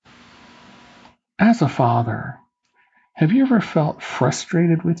As a father, have you ever felt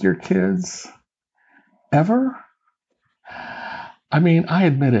frustrated with your kids? Ever? I mean, I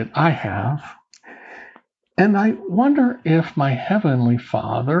admit it, I have. And I wonder if my Heavenly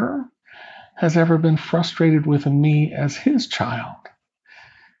Father has ever been frustrated with me as his child.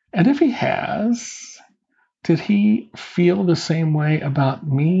 And if he has, did he feel the same way about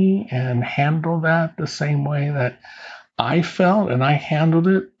me and handle that the same way that I felt and I handled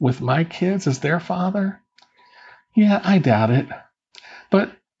it with my kids as their father? Yeah, I doubt it.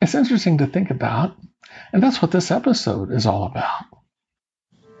 But it's interesting to think about. And that's what this episode is all about.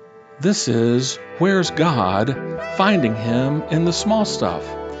 This is Where's God? Finding Him in the Small Stuff.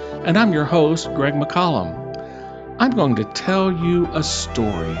 And I'm your host, Greg McCollum. I'm going to tell you a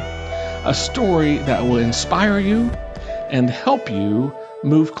story that will inspire you and help you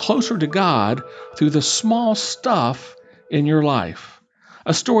move closer to God through the small stuff in your life.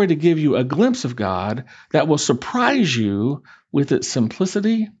 A story to give you a glimpse of God that will surprise you with its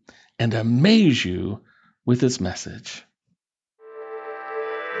simplicity and amaze you with its message.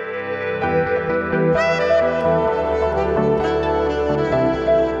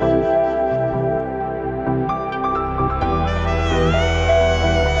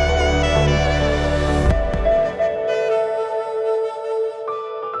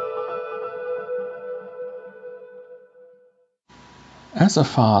 As a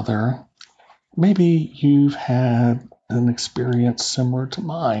father, maybe you've had an experience similar to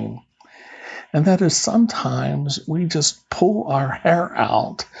mine. And that is sometimes we just pull our hair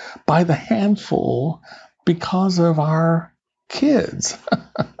out by the handful because of our kids.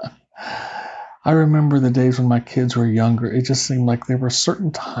 I remember the days when my kids were younger. It just seemed like there were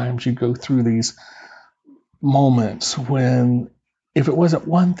certain times you go through these moments when if it wasn't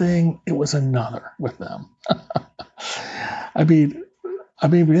one thing, it was another with them. I mean,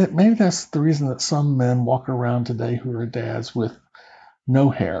 maybe that's the reason that some men walk around today who are dads with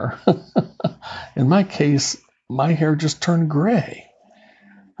no hair. In my case, my hair just turned gray.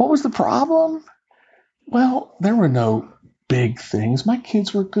 What was the problem? Well, there were no big things. My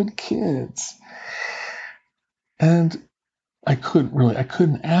kids were good kids. And I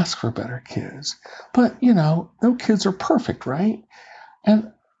couldn't ask for better kids. But, no kids are perfect, right?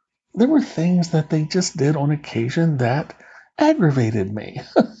 And there were things that they just did on occasion that aggravated me.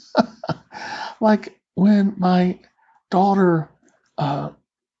 Like when my daughter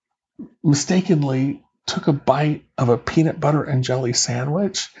mistakenly took a bite of a peanut butter and jelly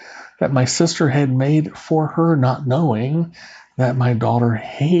sandwich that my sister had made for her, not knowing that my daughter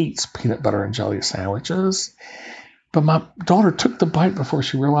hates peanut butter and jelly sandwiches. But my daughter took the bite before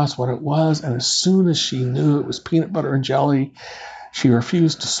she realized what it was, and as soon as she knew it was peanut butter and jelly, she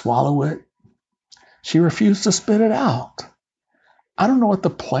refused to swallow it. She refused to spit it out. I don't know what the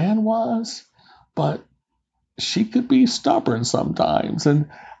plan was, but she could be stubborn sometimes. And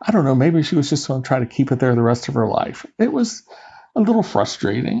I don't know, maybe she was just going to try to keep it there the rest of her life. It was a little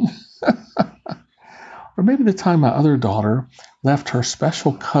frustrating. Or maybe the time my other daughter left her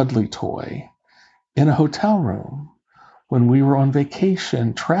special cuddly toy in a hotel room when we were on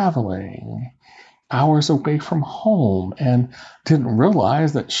vacation traveling hours away from home and didn't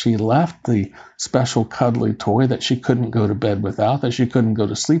realize that she left the special cuddly toy that she couldn't go to bed without, that she couldn't go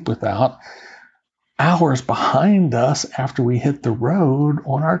to sleep without, hours behind us after we hit the road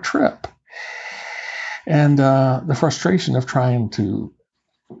on our trip. And the frustration of trying to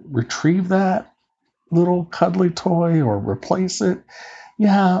retrieve that little cuddly toy or replace it,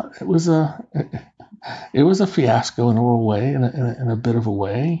 yeah, it was a fiasco in a little way, in a bit of a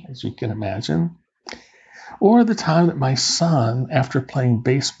way, as you can imagine. Or the time that my son, after playing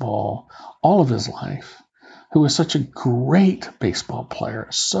baseball all of his life, who was such a great baseball player,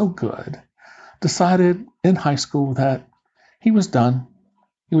 so good, decided in high school that he was done.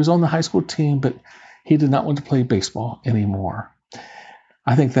 He was on the high school team, but he did not want to play baseball anymore.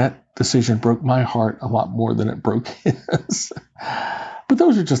 I think that decision broke my heart a lot more than it broke his. But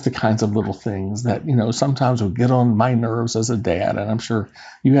those are just the kinds of little things that, sometimes would get on my nerves as a dad. And I'm sure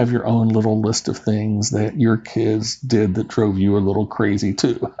you have your own little list of things that your kids did that drove you a little crazy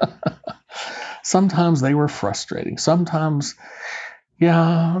too. Sometimes they were frustrating. Sometimes,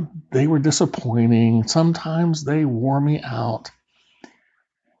 they were disappointing. Sometimes they wore me out.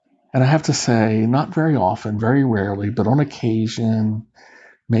 And I have to say, not very often, very rarely, but on occasion,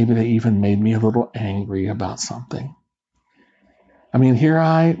 maybe they even made me a little angry about something. I mean, here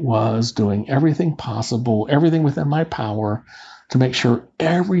I was doing everything possible, everything within my power to make sure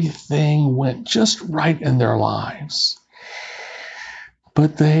everything went just right in their lives.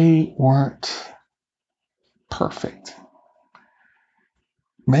 But they weren't perfect.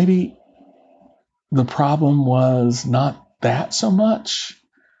 Maybe the problem was not that so much.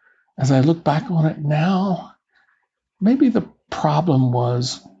 As I look back on it now, maybe the problem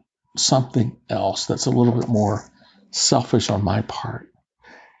was something else that's a little bit more selfish on my part.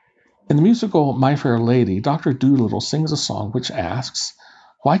 In the musical My Fair Lady, Dr. Dolittle sings a song which asks,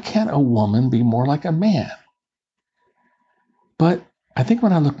 "Why can't a woman be more like a man?" But I think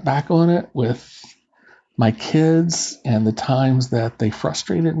when I look back on it with my kids and the times that they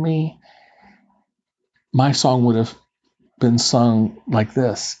frustrated me, my song would have been sung like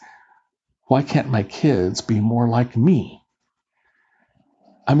this: "Why can't my kids be more like me?"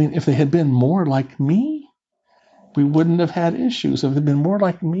 I mean, if they had been more like me, we wouldn't have had issues. If they'd been more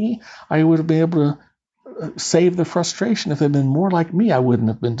like me, I would have been able to save the frustration. If they'd been more like me, I wouldn't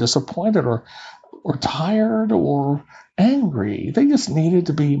have been disappointed or tired or angry. They just needed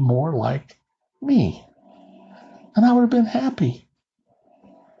to be more like me, and I would have been happy.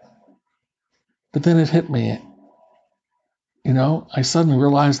 But then it hit me. I suddenly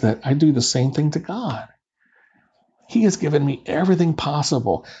realized that I do the same thing to God. He has given me everything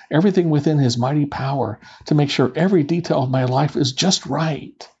possible, everything within his mighty power to make sure every detail of my life is just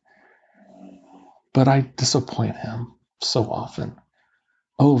right. But I disappoint him so often,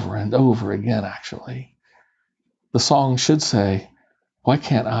 over and over again, actually. The song should say, "Why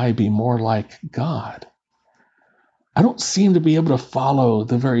can't I be more like God?" I don't seem to be able to follow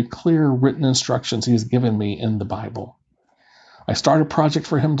the very clear written instructions he has given me in the Bible. I start a project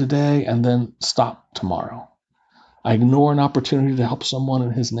for him today and then stop tomorrow. I ignore an opportunity to help someone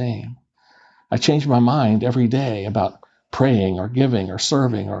in his name. I change my mind every day about praying or giving or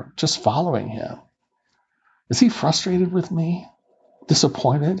serving or just following him. Is he frustrated with me?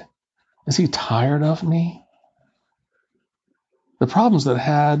 Disappointed? Is he tired of me? The problems that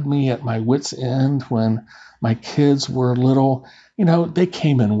had me at my wit's end when my kids were little, they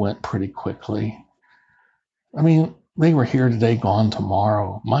came and went pretty quickly. I mean, they were here today, gone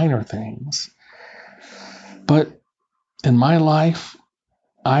tomorrow, minor things. But in my life,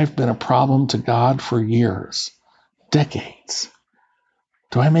 I've been a problem to God for years, decades.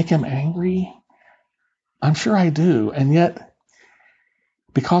 Do I make him angry? I'm sure I do. And yet,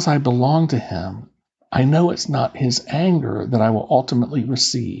 because I belong to him, I know it's not his anger that I will ultimately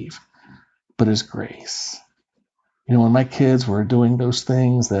receive, but his grace. When my kids were doing those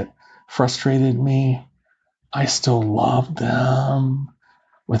things that frustrated me, I still loved them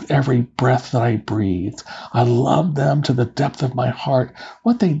with every breath that I breathed. I loved them to the depth of my heart.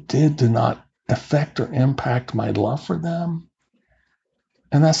 What they did not affect or impact my love for them.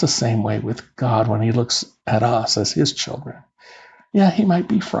 And that's the same way with God when he looks at us as his children. Yeah, he might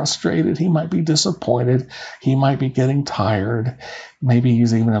be frustrated. He might be disappointed. He might be getting tired. Maybe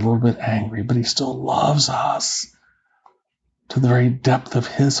he's even a little bit angry, but he still loves us to the very depth of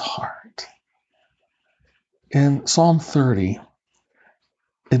his heart. In Psalm 30,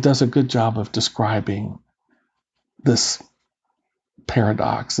 it does a good job of describing this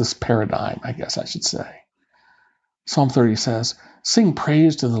paradox, this paradigm, I guess I should say. Psalm 30 says, "Sing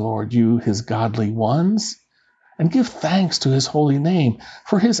praise to the Lord, you his godly ones, and give thanks to his holy name,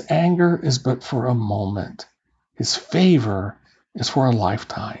 for his anger is but for a moment. His favor is for a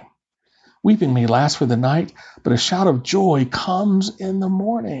lifetime. Weeping may last for the night, but a shout of joy comes in the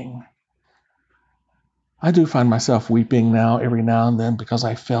morning." I do find myself weeping now, every now and then, because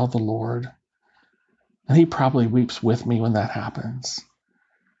I fail the Lord. And he probably weeps with me when that happens.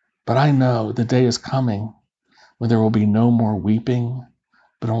 But I know the day is coming when there will be no more weeping,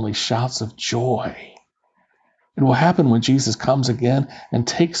 but only shouts of joy. It will happen when Jesus comes again and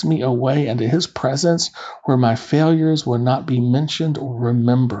takes me away into his presence, where my failures will not be mentioned or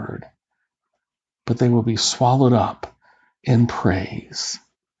remembered, but they will be swallowed up in praise.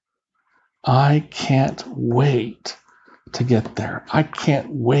 I can't wait to get there. I can't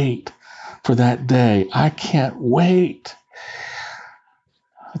wait for that day. I can't wait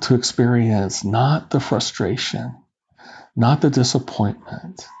to experience not the frustration, not the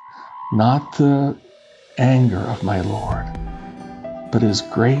disappointment, not the anger of my Lord, but his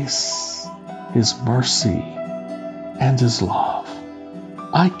grace, his mercy, and his love.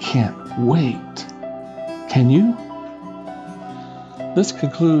 I can't wait. Can you? This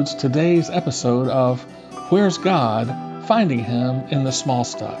concludes today's episode of Where's God? Finding Him in the Small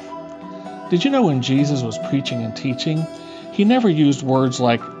Stuff. Did you know when Jesus was preaching and teaching, he never used words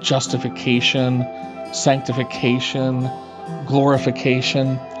like justification, sanctification,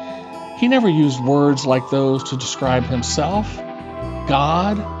 glorification. He never used words like those to describe himself,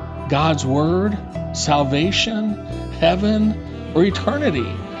 God, God's Word, salvation, heaven, or eternity.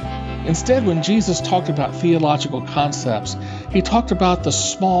 Instead, when Jesus talked about theological concepts, he talked about the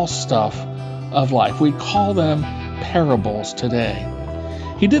small stuff of life. We call them parables today.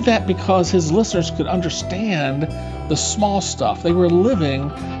 He did that because his listeners could understand the small stuff. They were living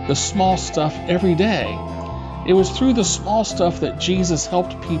the small stuff every day. It was through the small stuff that Jesus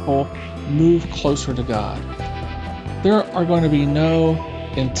helped people move closer to God. There are going to be no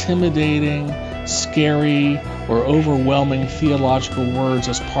intimidating, scary, or overwhelming theological words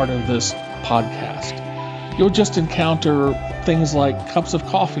as part of this podcast. You'll just encounter things like cups of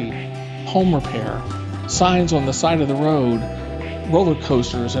coffee, home repair, signs on the side of the road, roller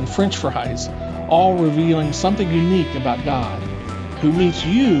coasters, and French fries, all revealing something unique about God, who meets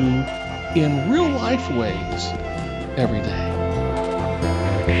you in real life ways every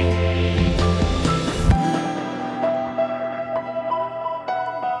day.